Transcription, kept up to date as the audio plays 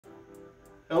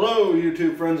Hello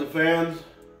YouTube friends and fans.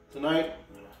 Tonight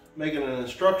making an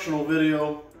instructional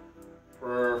video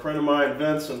for a friend of mine,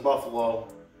 Vince in Buffalo.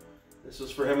 This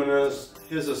is for him and his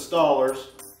installers.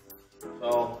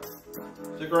 So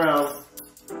stick around,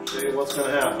 show you what's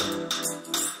going to happen.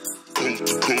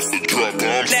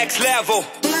 Next level.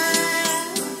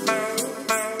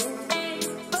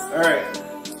 Alright,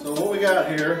 so what we got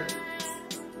here,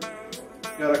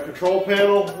 got a control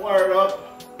panel wired up.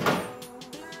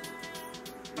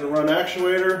 It's going to run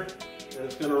actuator, and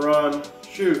it's going to run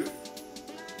chute.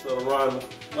 So it'll run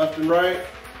left and right,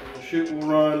 and the chute will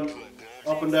run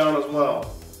up and down as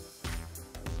well.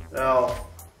 Now,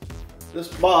 this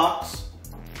box,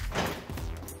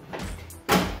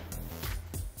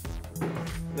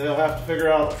 they'll have to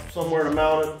figure out somewhere to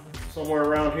mount it, somewhere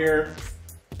around here,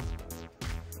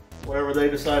 whatever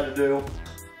they decide to do.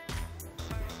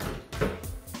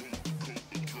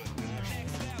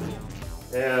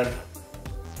 And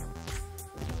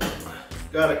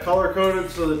got it color coded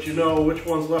so that you know which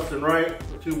one's left and right.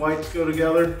 The two whites go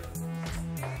together.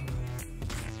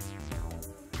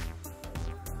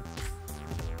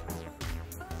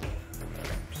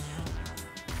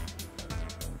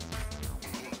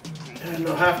 And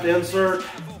they'll have to insert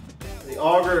the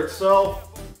auger itself.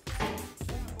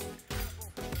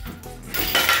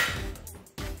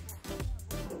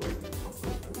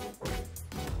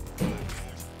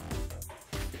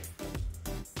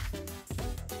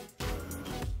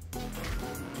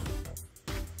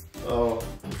 So,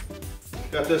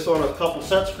 got this on a couple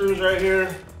set screws right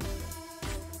here.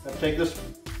 I take this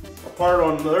apart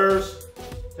on theirs,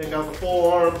 take out the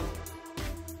full arm,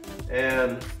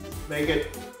 and make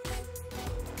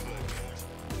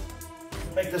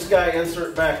this guy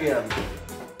insert back in.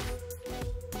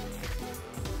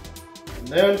 And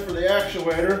then for the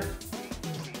actuator,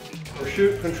 for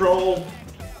chute control,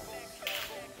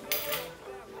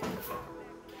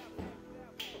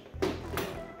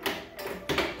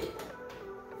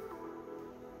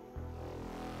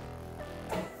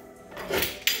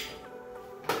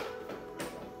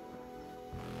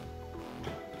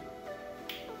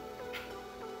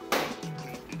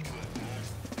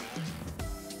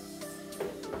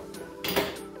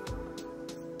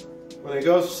 when it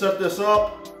goes to set this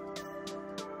up,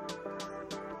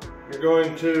 you're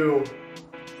going to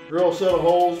drill a set of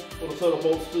holes, put a set of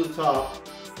bolts to the top,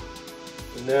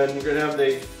 and then you're going to have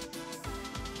the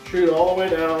chute all the way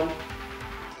down.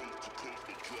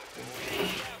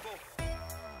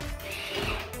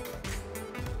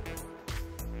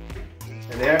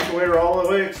 And the actuator all the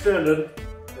way extended,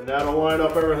 and that'll line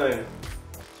up everything.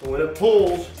 So when it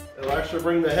pulls, it'll actually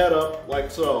bring the head up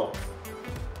like so.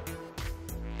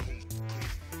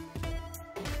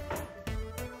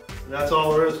 And that's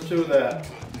all there is to that.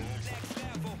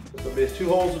 There'll be 2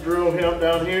 holes to drill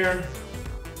down here,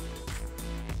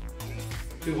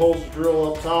 2 holes to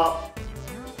drill up top,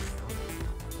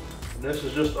 and this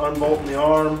is just unbolting the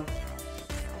arm,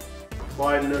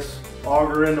 sliding this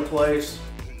auger into place,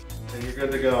 and you're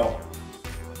good to go.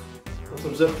 Put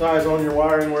some zip ties on your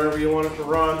wiring wherever you want it to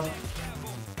run.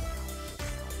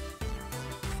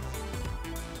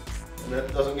 And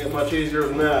that doesn't get much easier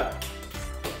than that.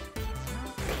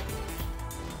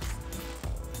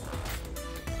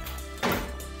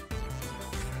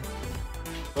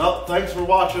 Well, thanks for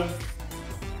watching.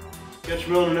 Catch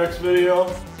me on the next video.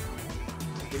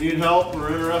 If you need help or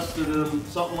interested in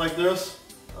something like this,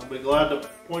 I'll be glad to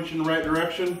point you in the right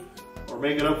direction or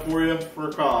make it up for you for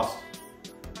a cost.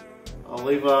 I'll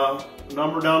leave a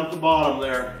number down at the bottom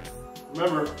there.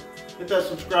 Remember, hit that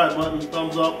subscribe button,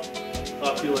 thumbs up.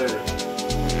 Talk to you later.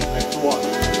 Thanks for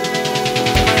watching.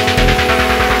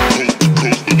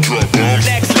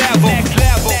 Next level.